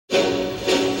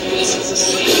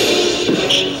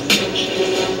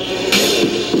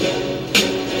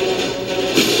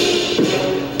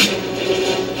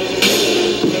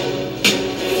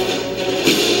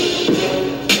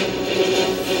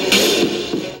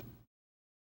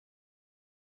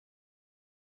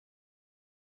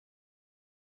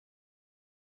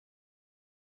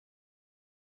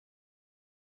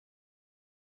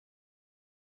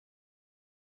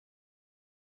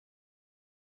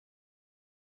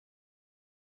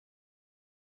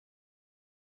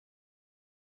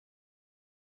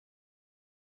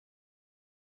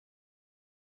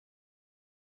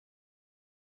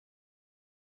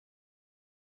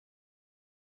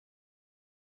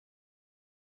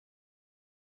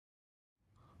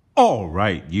All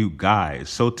right, you guys.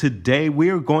 So today we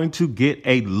are going to get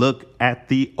a look at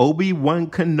the Obi Wan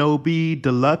Kenobi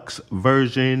Deluxe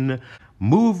version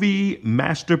movie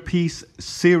masterpiece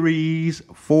series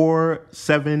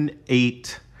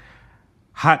 478.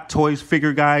 Hot Toys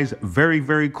figure, guys. Very,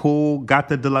 very cool. Got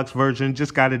the deluxe version.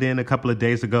 Just got it in a couple of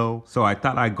days ago. So I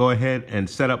thought I'd go ahead and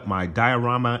set up my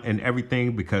diorama and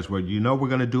everything because we're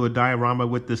going to do a diorama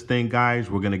with this thing,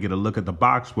 guys. We're going to get a look at the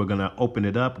box. We're going to open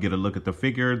it up, get a look at the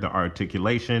figure, the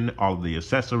articulation, all of the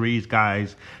accessories,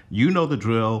 guys. You know the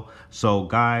drill. So,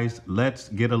 guys, let's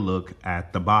get a look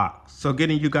at the box. So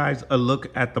getting you guys a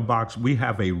look at the box, we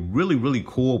have a really, really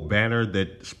cool banner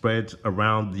that spreads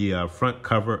around the front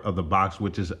cover of the box,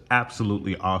 which is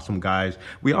absolutely awesome, guys.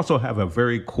 We also have a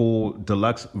very cool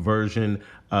deluxe version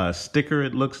sticker,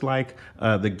 it looks like,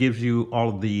 that gives you all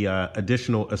of the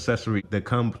additional accessories that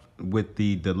come with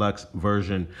the deluxe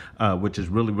version, which is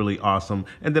really, really awesome.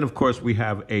 And then, of course, we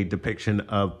have a depiction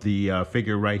of the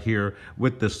figure right here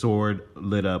with the sword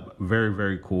lit up. Very,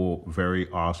 very cool. Very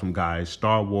awesome, guys.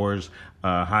 Star Wars,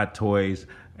 Hot Toys,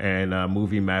 and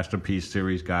movie masterpiece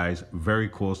series, guys. Very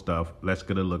cool stuff. Let's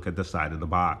get a look at the side of the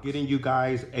box. Getting you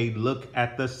guys a look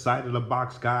at the side of the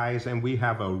box, guys, and we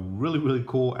have a really, really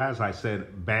cool, as I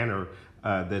said, banner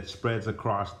that spreads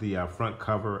across the front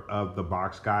cover of the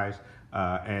box, guys.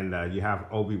 And you have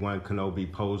Obi Wan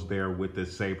Kenobi posed there with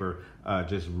this saber.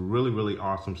 Just really, really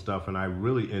awesome stuff. And I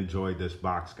really enjoyed this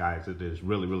box, guys. It is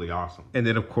really, really awesome. And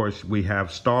then, of course, we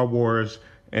have Star Wars.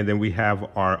 And then we have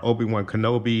our Obi Wan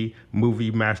Kenobi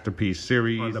movie masterpiece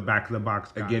series on the back of the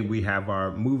box. Again, we have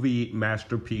our movie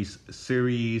masterpiece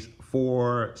series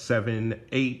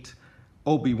 478.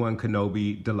 Obi Wan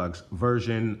Kenobi Deluxe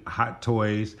version, Hot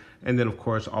Toys, and then, of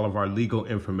course, all of our legal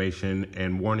information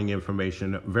and warning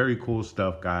information. Very cool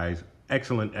stuff, guys.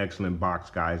 Excellent, excellent box,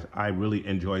 guys. I really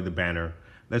enjoy the banner.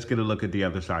 Let's get a look at the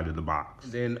other side of the box.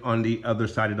 Then on the other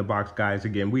side of the box, guys,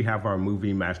 again, we have our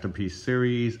movie masterpiece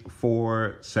series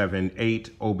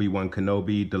 478 Obi Wan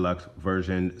Kenobi Deluxe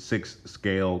version 6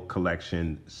 scale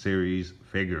collection series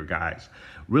figure, guys.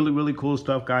 Really, really cool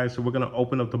stuff, guys. So we're going to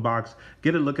open up the box,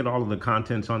 get a look at all of the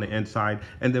contents on the inside,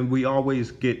 and then we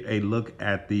always get a look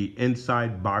at the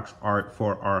inside box art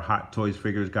for our Hot Toys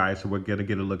figures, guys. So we're going to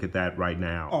get a look at that right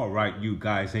now. All right, you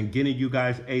guys, and getting you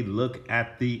guys a look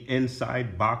at the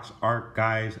inside box art,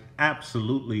 guys.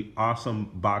 Absolutely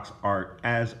awesome box art,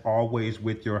 as always,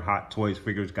 with your Hot Toys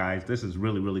figures, guys. This is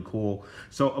really, really cool.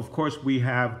 So, of course, we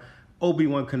have Obi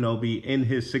Wan Kenobi in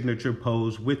his signature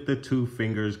pose with the 2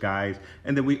 fingers, guys.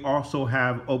 And then we also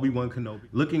have Obi Wan Kenobi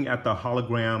looking at the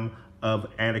hologram of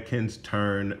Anakin's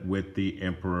turn with the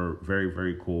Emperor. Very,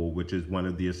 very cool, which is one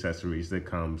of the accessories that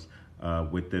comes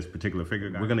with this particular figure,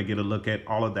 guys. We're going to get a look at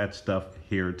all of that stuff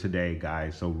here today,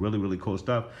 guys. So really, really cool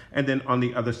stuff. And then on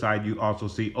the other side, you also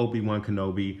see Obi Wan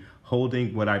Kenobi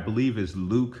holding what I believe is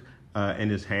Luke in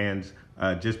his hands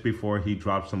just before he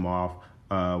drops him off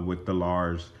with the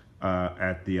Lars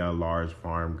at the Lars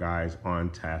farm, guys, on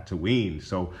Tatooine.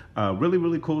 So really,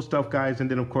 really cool stuff, guys.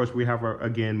 And then, of course, we have our,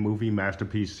 again, movie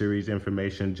masterpiece series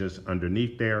information just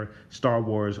underneath there. Star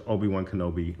Wars, Obi-Wan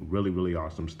Kenobi. Really, really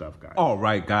awesome stuff, guys. All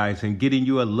right, guys, and getting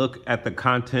you a look at the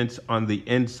contents on the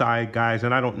inside, guys.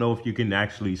 And I don't know if you can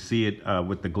actually see it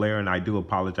with the glare, and I do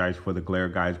apologize for the glare,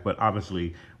 guys. But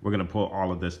obviously, we're going to pull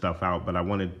all of this stuff out. But I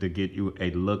wanted to get you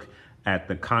a look at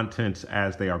the contents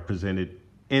as they are presented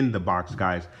in the box,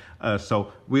 guys.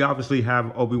 So we obviously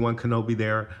have Obi Wan Kenobi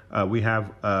there. We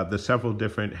have the several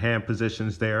different hand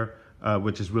positions there,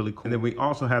 which is really cool. And then we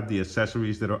also have the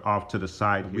accessories that are off to the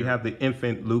side here. We have the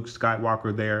infant Luke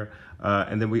Skywalker there.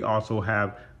 And then we also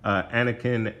have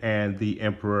Anakin and the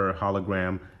Emperor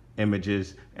hologram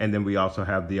images. And then we also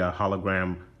have the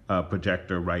hologram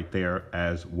projector right there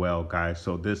as well, guys.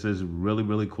 So this is really,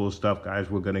 really cool stuff, guys.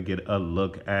 We're gonna get a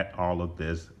look at all of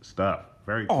this stuff.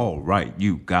 Very cool. All right,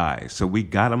 you guys. So we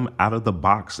got him out of the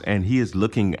box and he is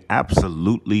looking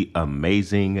absolutely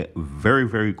amazing. Very,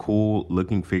 very cool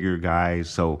looking figure, guys.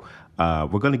 So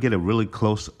we're going to get a really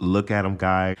close look at him,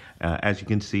 guys. As you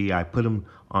can see, I put him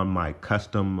on my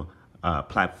custom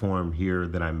platform here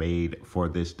that I made for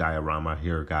this diorama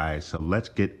here, guys. So let's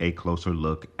get a closer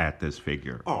look at this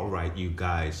figure. All right, you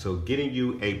guys. So getting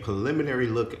you a preliminary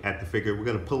look at the figure. We're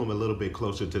going to pull him a little bit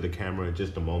closer to the camera in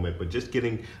just a moment, but just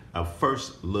getting a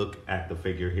first look at the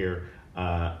figure here.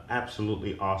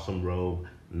 Absolutely awesome robe.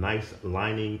 Nice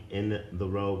lining in the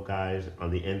robe, guys. On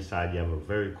the inside, you have a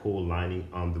very cool lining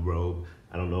on the robe.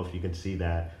 I don't know if you can see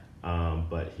that,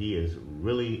 but he is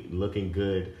really looking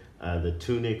good. The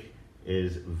tunic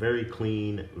is very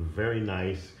clean, very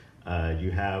nice.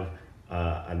 You have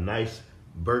a nice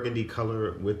burgundy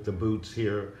color with the boots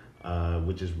here,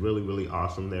 which is really, really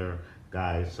awesome there,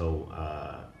 guys. So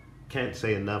can't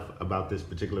say enough about this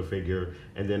particular figure.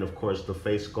 And then of course the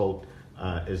face sculpt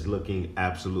is looking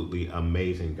absolutely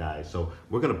amazing, guys. So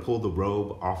we're gonna pull the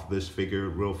robe off this figure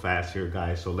real fast here,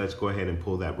 guys. So let's go ahead and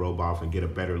pull that robe off and get a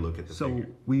better look at the figure.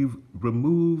 So we've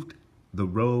removed the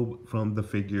robe from the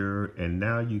figure, and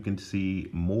now you can see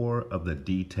more of the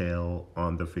detail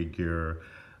on the figure,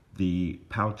 the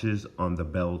pouches on the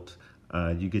belt.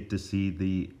 You get to see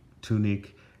the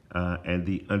tunic and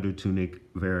the under tunic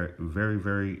very, very,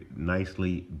 very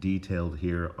nicely detailed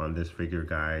here on this figure,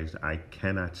 guys. I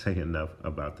cannot say enough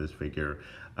about this figure.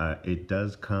 It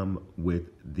does come with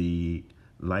the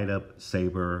light up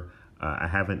saber. I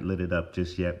haven't lit it up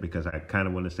just yet because I kind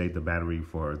of want to save the battery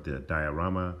for the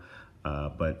diorama.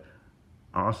 But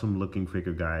awesome looking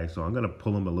figure, guys. So I'm going to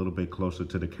pull him a little bit closer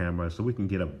to the camera so we can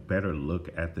get a better look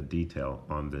at the detail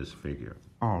on this figure.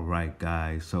 All right,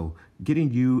 guys. So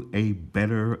getting you a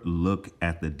better look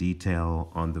at the detail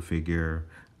on the figure.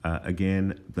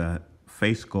 Again, the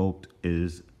face sculpt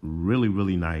is really,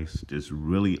 really nice. Just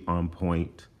really on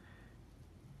point.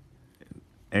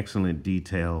 Excellent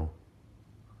detail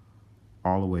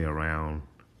all the way around.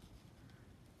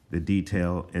 The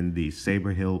detail in the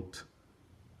saber hilt,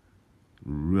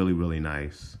 really, really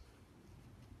nice.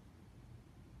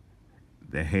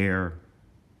 The hair,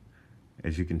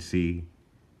 as you can see,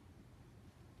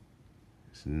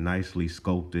 it's nicely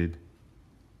sculpted.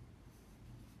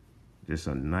 Just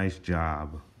a nice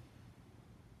job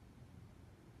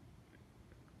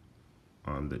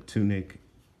on the tunic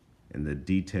and the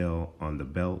detail on the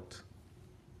belt.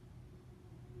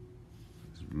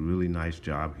 It's a really nice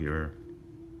job here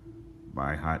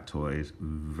by Hot Toys.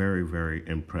 Very, very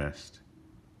impressed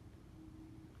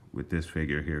with this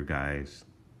figure here, guys.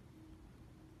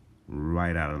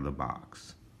 Right out of the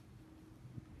box.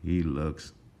 He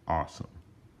looks awesome.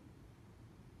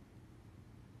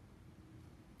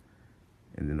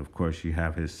 And then of course you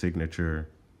have his signature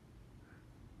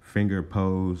finger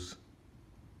pose,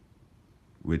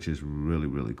 which is really,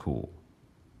 really cool.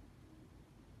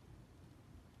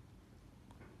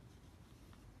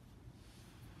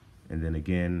 And then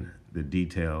again, the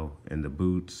detail in the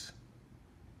boots.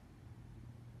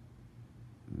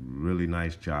 Really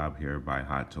nice job here by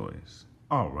Hot Toys.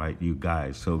 All right, you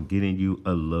guys, so getting you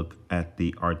a look at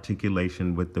the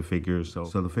articulation with the figure. So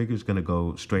the figure's gonna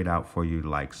go straight out for you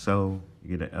like so.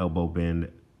 You get an elbow bend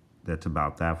that's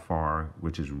about that far,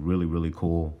 which is really, really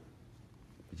cool.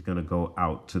 It's gonna go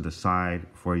out to the side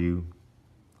for you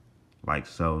like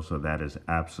so. So that is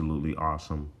absolutely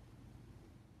awesome.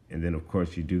 And then of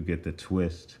course you do get the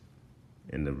twist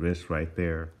in the wrist right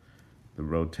there, the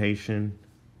rotation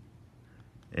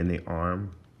in the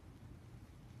arm.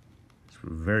 It's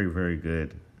very, very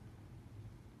good.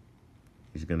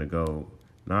 He's gonna go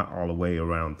not all the way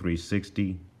around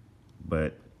 360,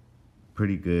 but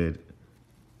pretty good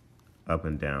up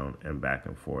and down and back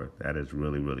and forth. That is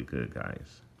really, really good,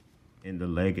 guys. In the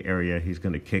leg area, he's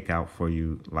gonna kick out for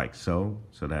you like so.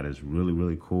 So that is really,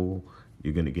 really cool.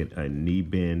 You're gonna get a knee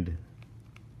bend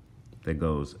that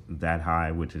goes that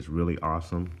high, which is really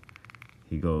awesome.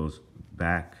 He goes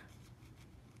back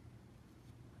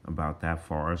about that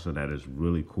far, so that is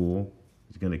really cool.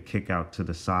 He's gonna kick out to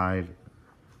the side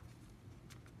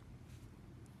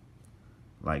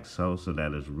like so, so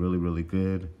that is really, really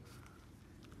good.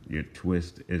 Your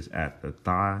twist is at the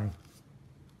thigh.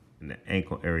 In the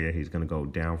ankle area, he's gonna go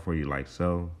down for you like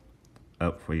so,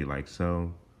 up for you like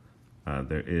so.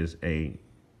 There is a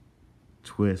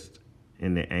twist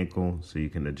in the ankle, so you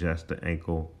can adjust the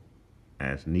ankle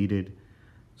as needed.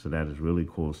 So that is really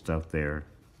cool stuff there.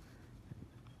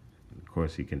 Of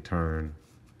course, he can turn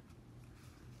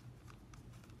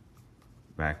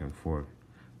back and forth,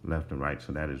 left and right.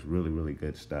 So that is really, really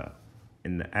good stuff.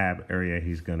 In the ab area,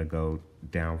 he's gonna go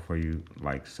down for you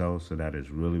like so. So that is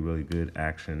really, really good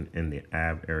action in the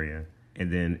ab area.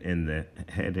 And then in the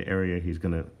head area, he's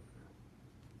gonna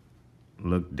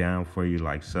look down for you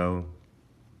like so.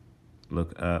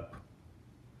 Look up.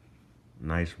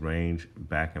 Nice range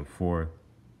back and forth.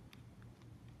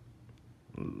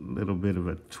 A little bit of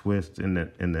a twist in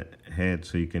the head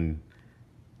so you can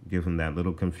give him that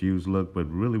little confused look, but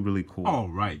really, really cool. All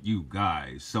right, you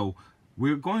guys. So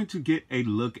we're going to get a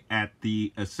look at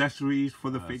the accessories for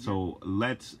the figure. So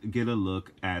let's get a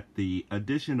look at the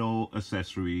additional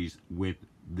accessories with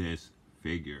this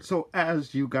figure. So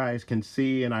as you guys can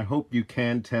see, and I hope you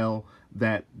can tell,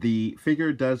 that the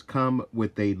figure does come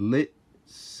with a lit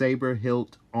saber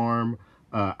hilt arm.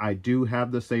 I do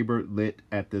have the saber lit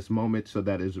at this moment, so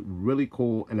that is really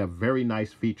cool and a very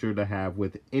nice feature to have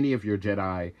with any of your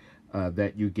Jedi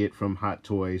that you get from Hot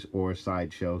Toys or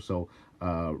Sideshow. So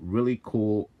really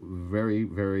cool, very,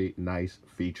 very nice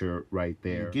feature right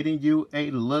there. And getting you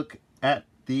a look at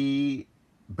the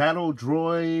Battle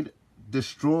Droid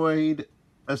Destroyed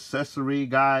accessory,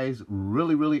 guys.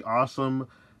 Really, really awesome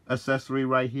accessory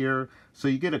right here. So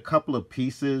you get a couple of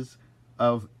pieces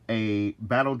of a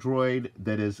battle droid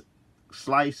that is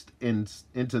sliced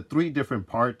into 3 different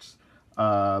parts.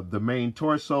 The main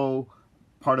torso,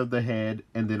 part of the head,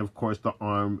 and then of course the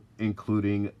arm,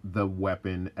 including the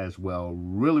weapon as well.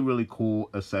 Really, really cool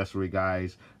accessory,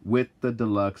 guys, with the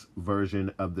deluxe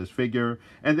version of this figure.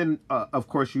 And then of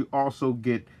course you also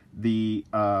get the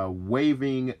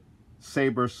waving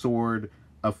saber sword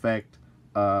effect,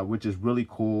 which is really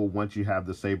cool once you have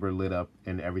the saber lit up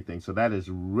and everything. So that is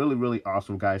really, really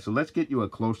awesome, guys. So let's get you a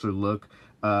closer look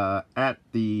at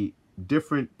the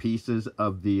different pieces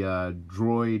of the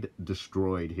droid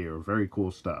destroyed here. Very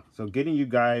cool stuff. So getting you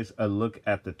guys a look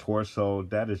at the torso,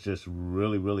 that is just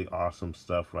really, really awesome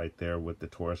stuff right there with the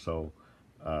torso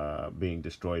being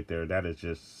destroyed there. That is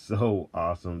just so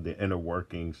awesome. The inner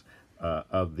workings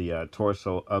of the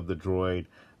torso of the droid.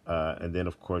 And then,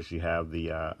 of course, you have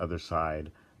the other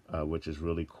side, which is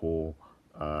really cool.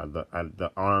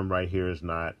 The arm right here is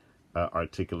not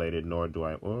articulated, nor do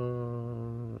I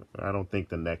don't think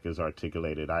the neck is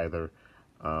articulated either.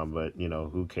 But, you know,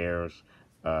 who cares?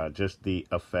 Just the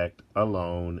effect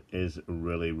alone is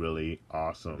really, really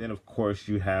awesome. Then, of course,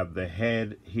 you have the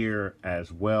head here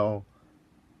as well.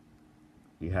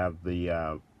 You have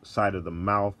the side of the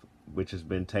mouth, which has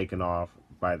been taken off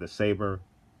by the saber.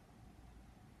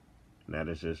 That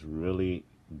is just really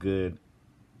good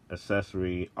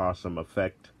accessory, awesome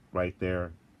effect right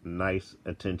there. Nice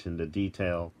attention to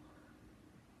detail.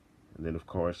 And then, of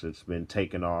course, it's been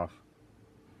taken off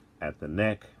at the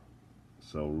neck.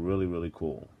 So really, really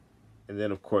cool. And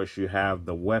then, of course, you have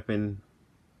the weapon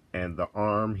and the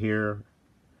arm here.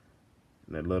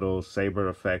 And that little saber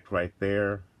effect right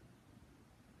there.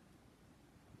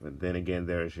 But then again,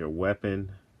 there's your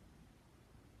weapon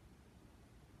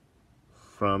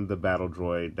from the battle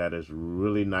droid. That is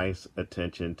really nice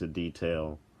attention to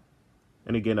detail.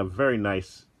 And again, a very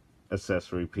nice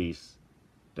accessory piece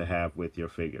to have with your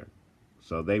figure.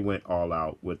 So they went all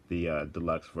out with the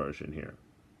deluxe version here.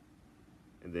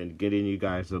 And then getting you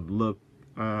guys a look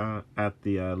at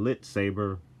the lit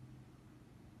saber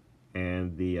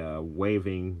and the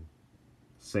waving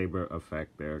saber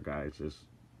effect there, guys. Just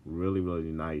really, really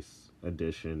nice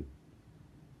addition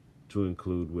to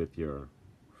include with your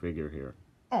figure here.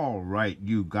 All right,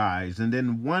 you guys. And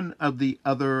then one of the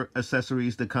other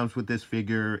accessories that comes with this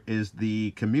figure is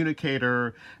the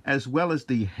communicator, as well as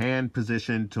the hand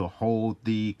position to hold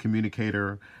the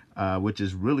communicator, which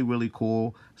is really, really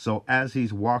cool. So as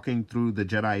he's walking through the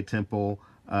Jedi Temple,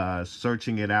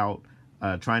 searching it out,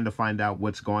 trying to find out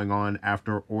what's going on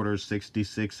after Order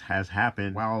 66 has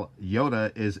happened, while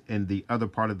Yoda is in the other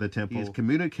part of the temple, he's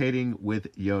communicating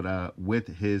with Yoda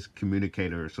with his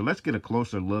communicator. So let's get a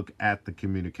closer look at the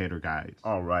communicator, guys.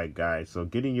 All right, guys. So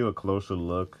getting you a closer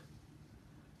look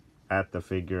at the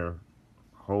figure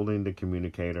holding the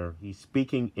communicator. He's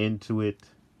speaking into it.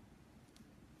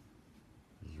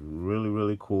 It's really,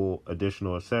 really cool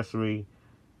additional accessory.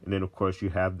 And then, of course, you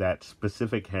have that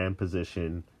specific hand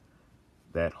position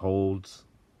that holds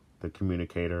the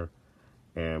communicator,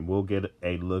 and we'll get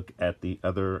a look at the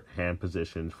other hand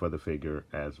positions for the figure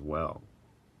as well.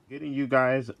 Getting you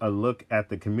guys a look at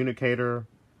the communicator.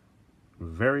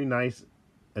 Very nice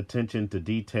attention to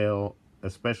detail,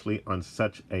 especially on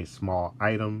such a small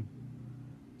item.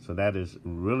 So that is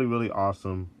really, really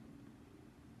awesome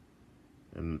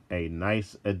and a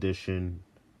nice addition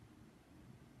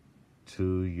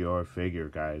to your figure,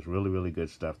 guys. Really, really good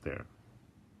stuff there.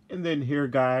 And then here,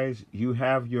 guys, you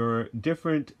have your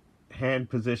different hand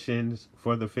positions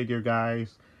for the figure,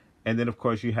 guys. And then, of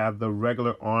course, you have the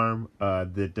regular arm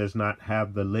that does not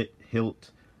have the lit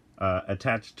hilt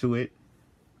attached to it.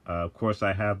 Of course,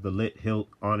 I have the lit hilt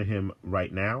on him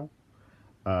right now.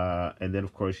 And then,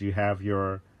 of course, you have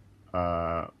your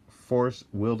force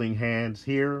wielding hands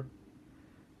here.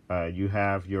 You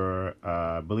have your,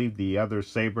 I believe, the other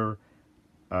saber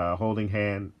holding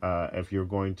hand. If you're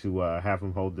going to have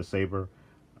him hold the saber,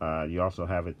 you also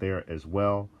have it there as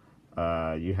well.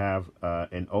 You have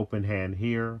an open hand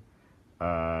here.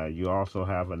 You also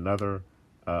have another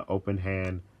open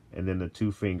hand, and then the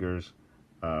two fingers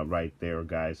right there,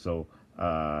 guys. So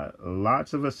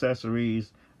lots of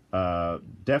accessories.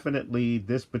 Definitely,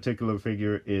 this particular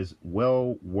figure is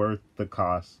well worth the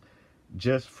cost,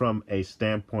 just from a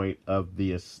standpoint of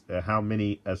the how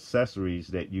many accessories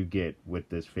that you get with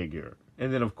this figure.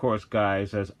 And then, of course,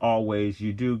 guys, as always,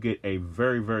 you do get a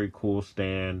very, very cool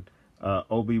stand.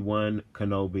 Obi Wan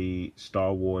Kenobi,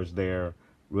 Star Wars there.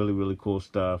 Really, really cool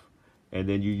stuff. And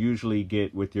then you usually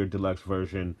get, with your deluxe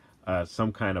version,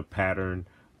 some kind of pattern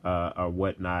or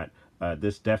whatnot.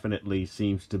 This definitely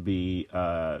seems to be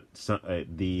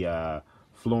the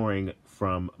flooring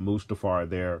from Mustafar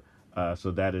there.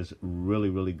 So that is really,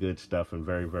 really good stuff and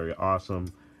very, very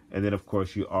awesome. And then, of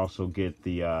course, you also get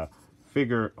the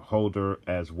figure holder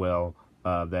as well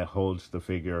that holds the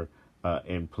figure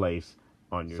in place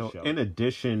on your shelf. In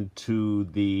addition to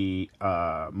the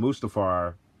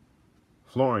Mustafar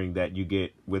flooring that you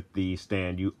get with the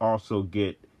stand, you also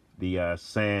get the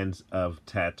sands of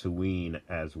Tatooine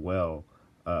as well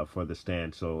for the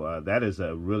stand. So that is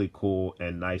a really cool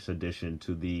and nice addition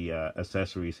to the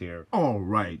accessories here. All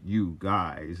right, you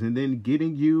guys, and then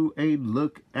getting you a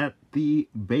look at the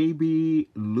baby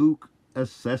Luke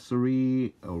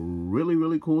accessory. Really,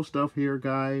 really cool stuff here,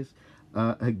 guys.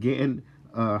 Again,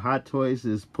 Hot Toys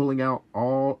is pulling out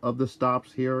all of the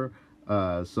stops here.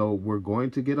 So we're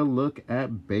going to get a look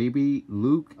at baby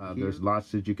Luke. There's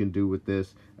lots that you can do with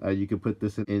this. You can put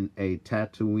this in a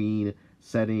Tatooine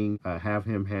setting, have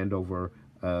him hand over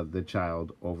the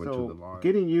child over to the Lord.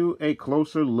 Getting you a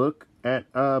closer look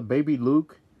at baby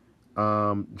Luke.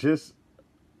 Just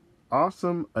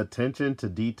awesome attention to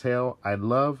detail. I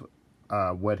love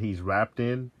what he's wrapped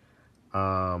in.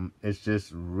 It's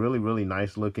just really, really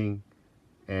nice looking.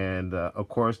 And of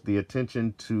course, the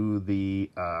attention to the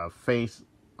face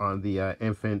on the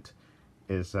infant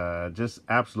is just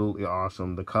absolutely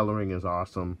awesome. The coloring is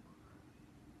awesome.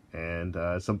 And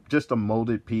it's just a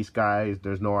molded piece, guys.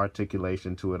 There's no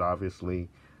articulation to it, obviously.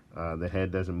 The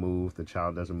head doesn't move. The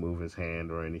child doesn't move his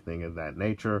hand or anything of that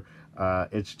nature.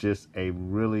 It's just a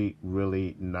really,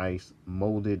 really nice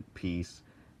molded piece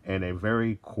and a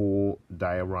very cool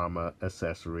diorama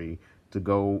accessory to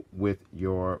go with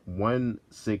your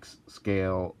 1/6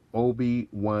 scale Obi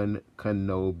Wan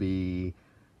Kenobi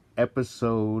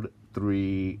Episode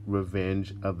 3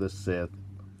 Revenge of the Sith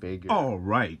figure. All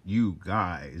right, you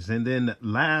guys. And then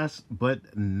last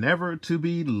but never to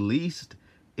be least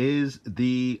is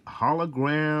the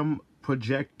hologram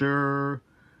projector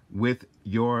with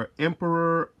your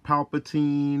Emperor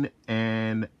Palpatine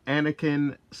and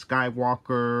Anakin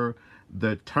Skywalker.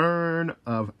 The turn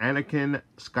of Anakin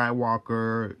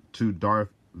Skywalker to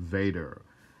Darth Vader.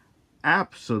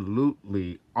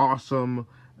 Absolutely awesome.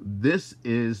 This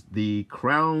is the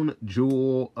crown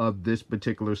jewel of this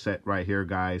particular set right here,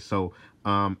 guys. So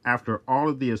after all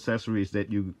of the accessories that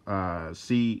you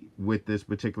see with this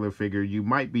particular figure, you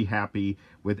might be happy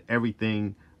with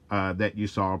everything that you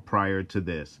saw prior to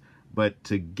this. But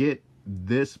to get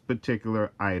this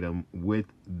particular item with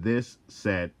this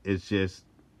set is just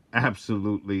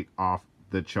absolutely off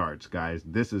the charts, guys.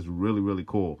 This is really, really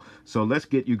cool. So let's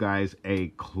get you guys a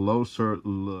closer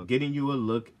look. Getting you a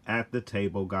look at the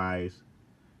table, guys.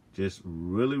 Just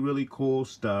really, really cool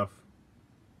stuff.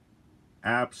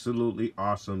 Absolutely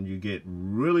awesome. You get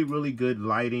really, really good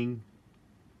lighting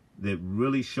that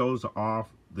really shows off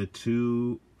the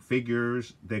two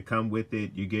figures that come with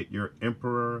it. You get your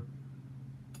Emperor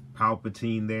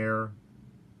Palpatine there.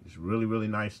 It's really, really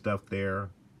nice stuff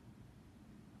there.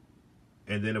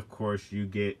 And then, of course, you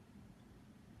get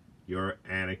your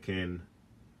Anakin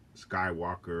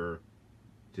Skywalker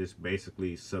just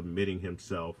basically submitting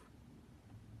himself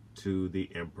to the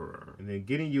Emperor. And then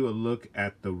getting you a look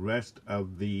at the rest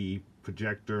of the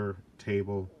projector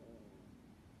table.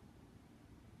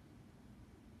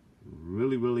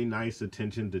 Really, really nice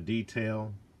attention to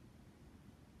detail.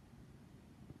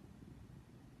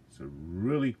 It's a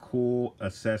really cool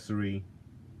accessory.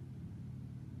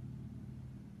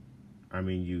 I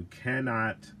mean, you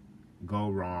cannot go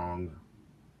wrong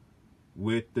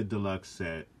with the deluxe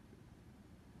set.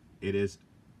 It is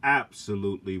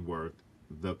absolutely worth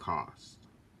the cost.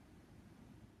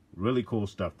 Really cool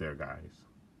stuff there, guys.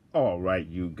 All right,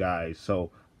 you guys.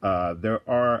 So there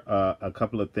are a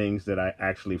couple of things that I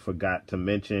actually forgot to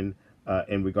mention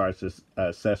in regards to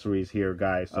accessories here,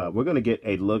 guys. So we're going to get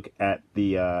a look at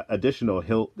the additional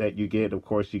hilt that you get. Of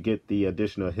course, you get the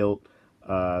additional hilt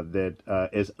that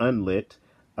is unlit,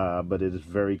 but it is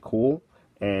very cool.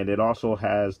 And it also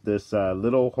has this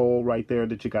little hole right there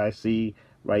that you guys see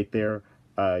right there.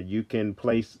 You can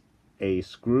place a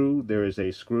screw. There is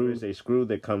a screw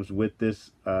that comes with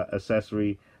this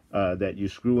accessory that you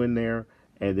screw in there,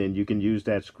 and then you can use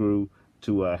that screw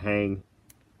to hang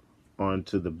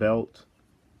onto the belt.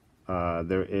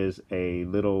 There is a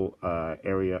little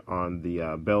area on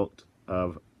the belt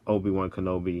of Obi Wan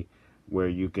Kenobi where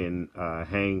you can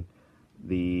hang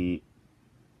the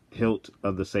hilt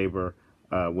of the saber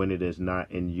when it is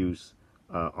not in use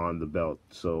on the belt.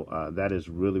 So that is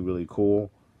really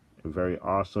cool and very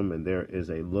awesome. And there is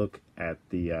a look at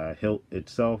the hilt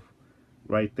itself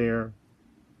right there.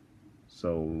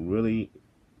 So really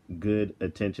good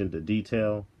attention to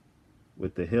detail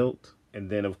with the hilt. And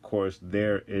then of course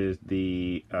there is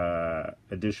the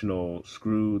additional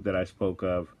screw that I spoke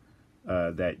of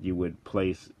that you would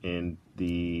place in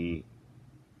the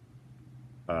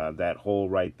that hole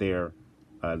right there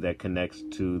that connects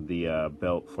to the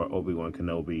belt for Obi Wan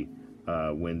Kenobi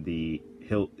when the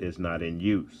hilt is not in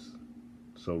use.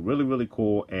 So really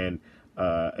cool. And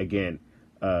again,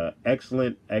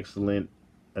 excellent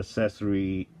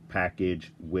accessory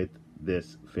package with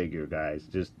this figure, guys.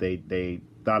 Just they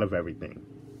thought of everything.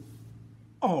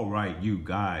 All right, you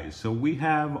guys. So we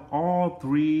have all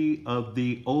three of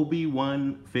the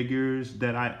Obi-Wan figures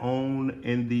that I own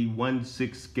in the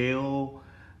 1/6 scale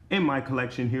in my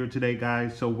collection here today,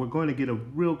 guys. So we're going to get a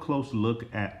real close look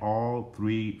at all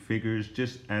three figures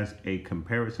just as a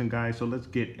comparison, guys. So let's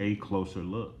get a closer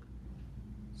look.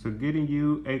 So getting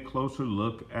you a closer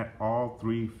look at all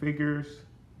three figures,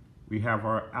 we have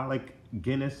our Alec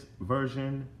Guinness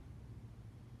version,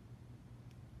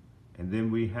 and then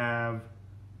we have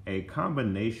a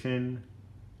combination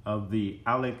of the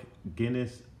Alec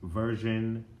Guinness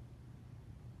version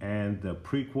and the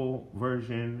prequel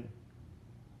version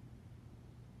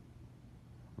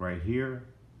right here.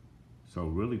 So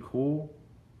really cool.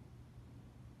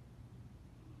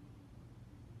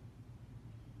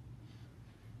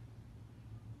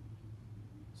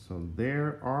 So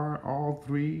there are all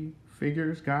three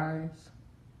figures, guys.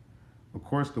 Of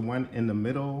course, the one in the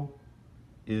middle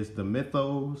is the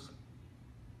Mythos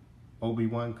Obi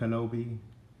Wan Kenobi.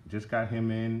 Just got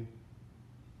him in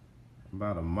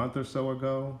about a month or so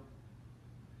ago.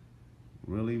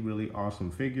 Really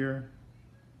awesome figure.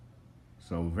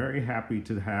 So very happy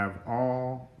to have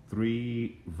all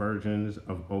three versions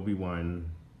of Obi Wan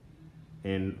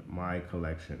in my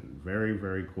collection.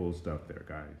 Very cool stuff there,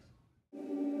 guys.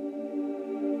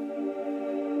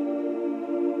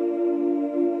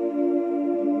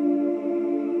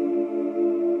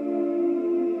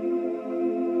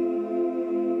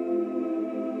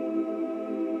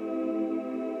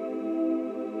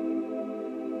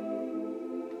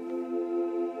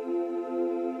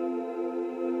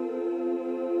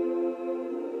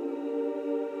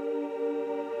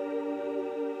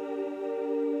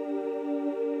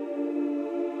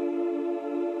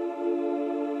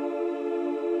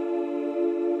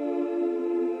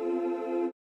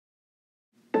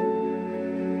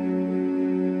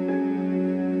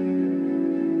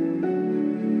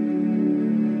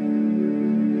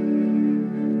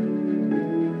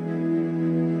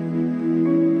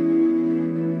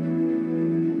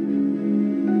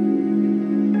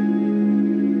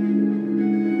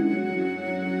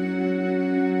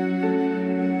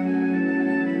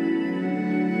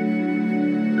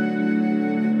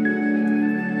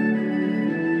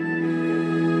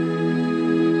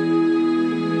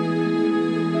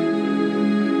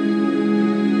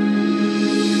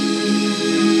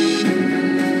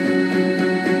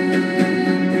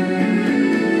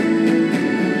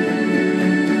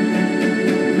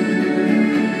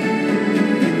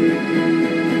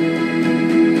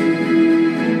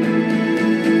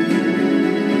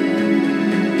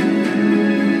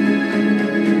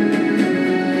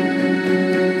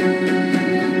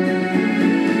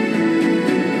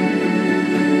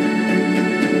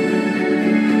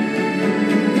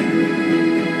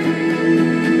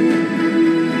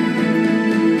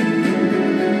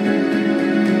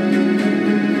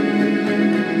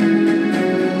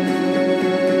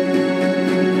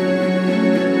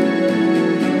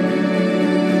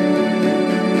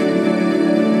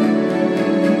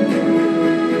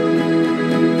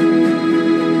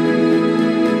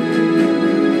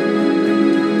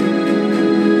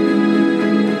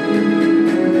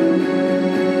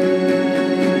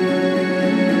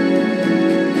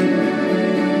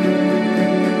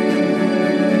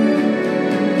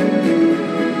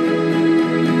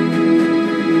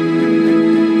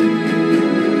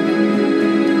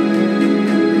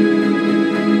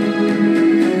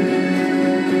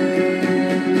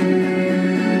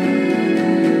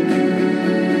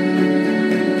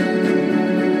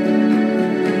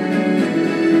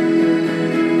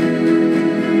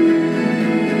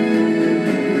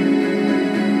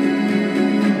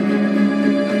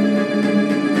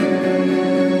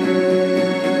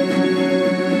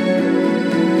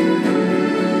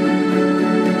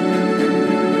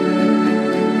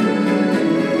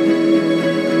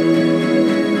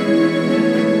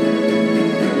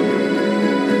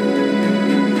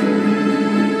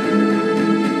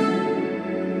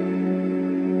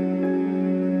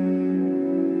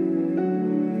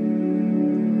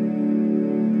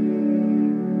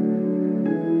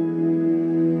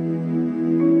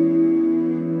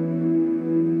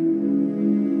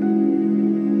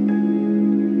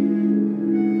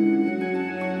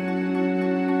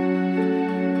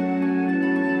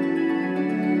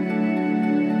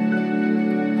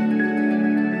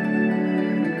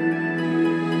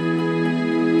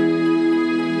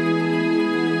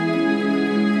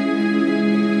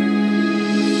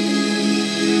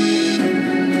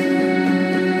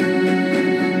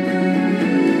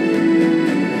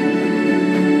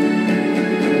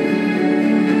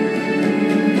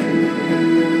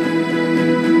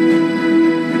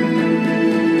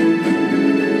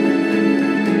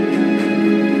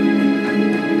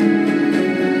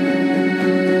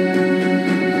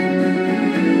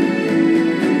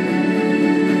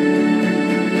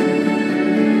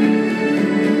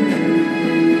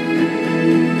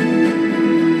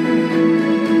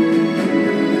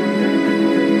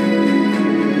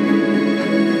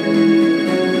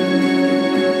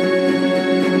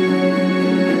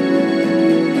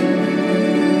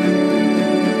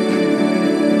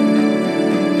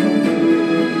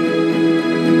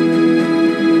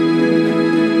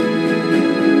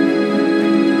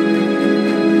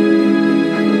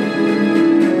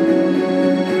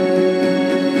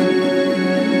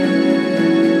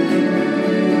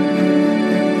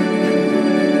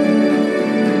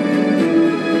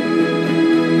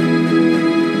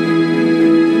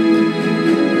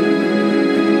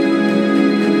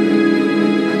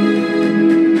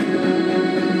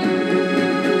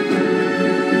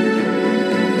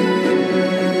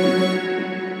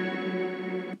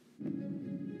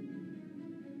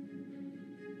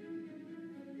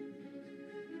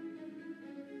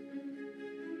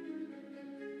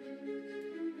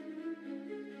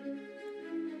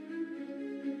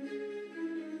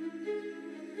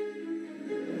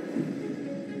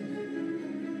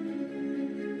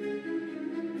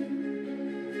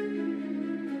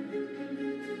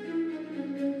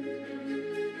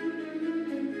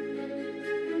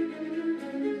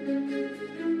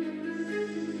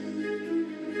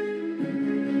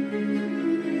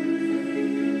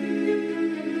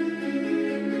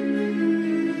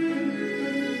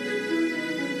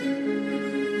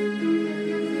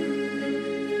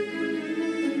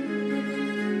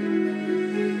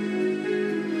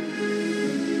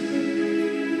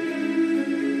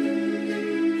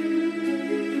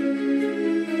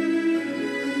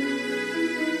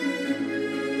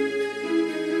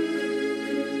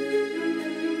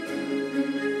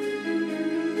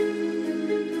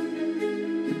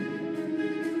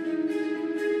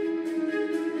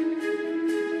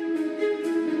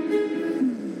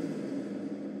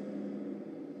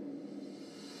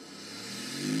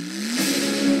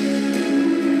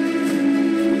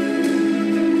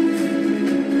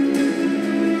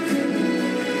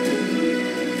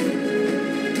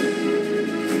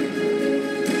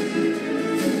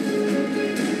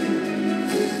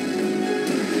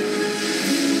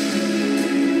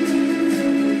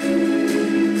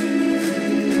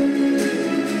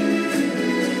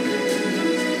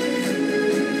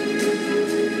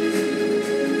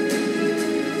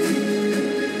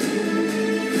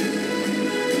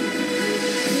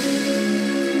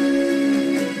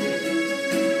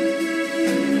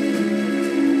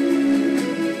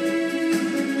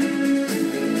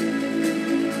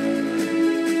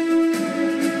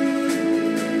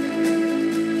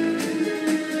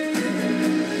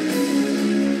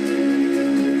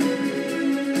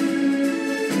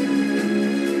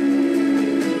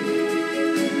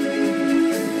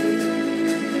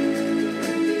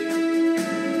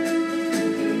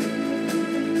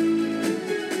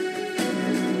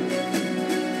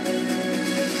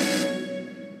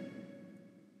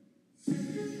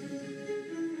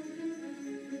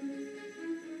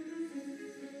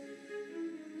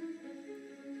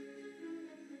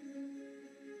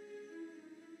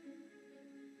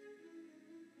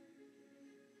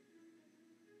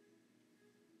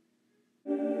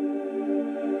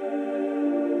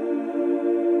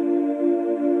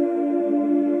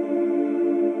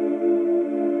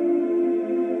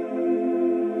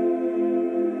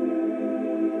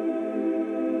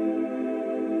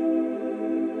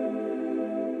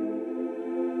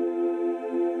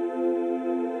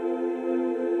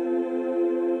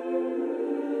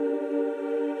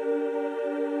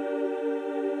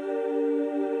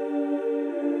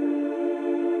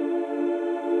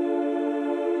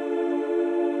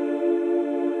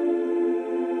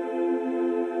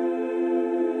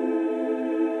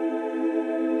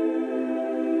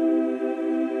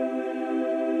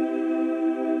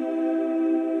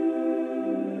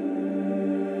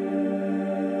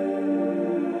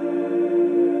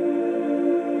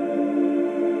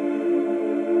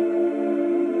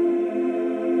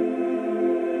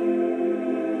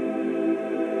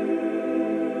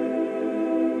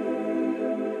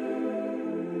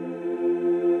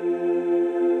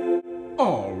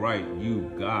 right, you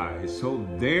guys. So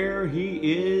there he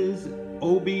is,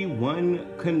 Obi Wan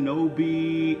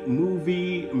Kenobi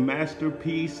movie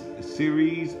masterpiece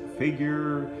series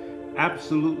figure.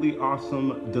 Absolutely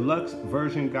awesome deluxe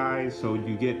version, guys. So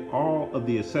you get all of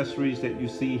the accessories that you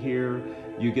see here.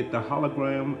 You get the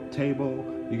hologram table.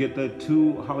 You get the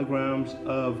 2 holograms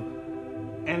of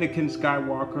Anakin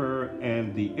Skywalker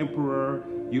and the Emperor.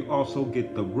 You also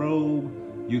get the robe.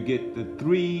 You get the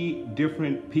 3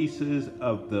 different pieces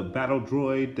of the battle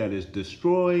droid that is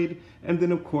destroyed. And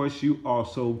then of course you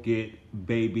also get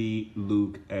baby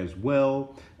Luke as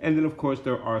well. And then of course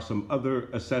there are some other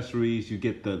accessories. You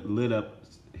get the lit up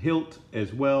hilt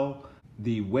as well.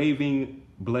 The waving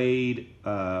blade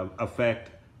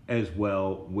effect as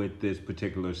well with this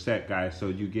particular set, guys. So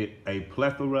you get a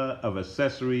plethora of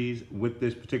accessories with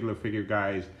this particular figure,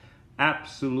 guys.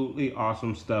 Absolutely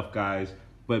awesome stuff, guys.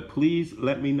 But please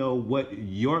let me know what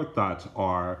your thoughts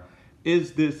are.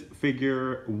 Is this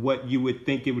figure what you would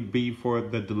think it would be for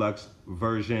the deluxe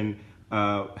version?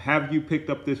 Have you picked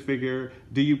up this figure?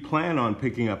 Do you plan on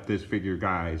picking up this figure,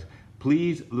 guys?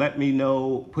 Please let me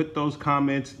know. Put those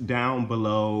comments down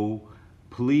below.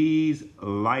 Please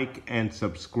like and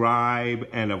subscribe.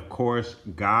 And of course,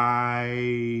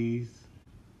 guys,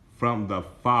 from the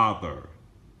Father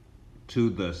to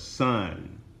the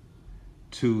Son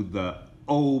to the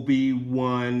Obi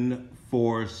Wan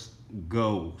Force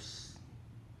Ghost,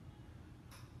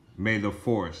 may the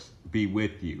Force be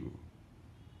with you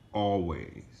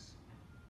always.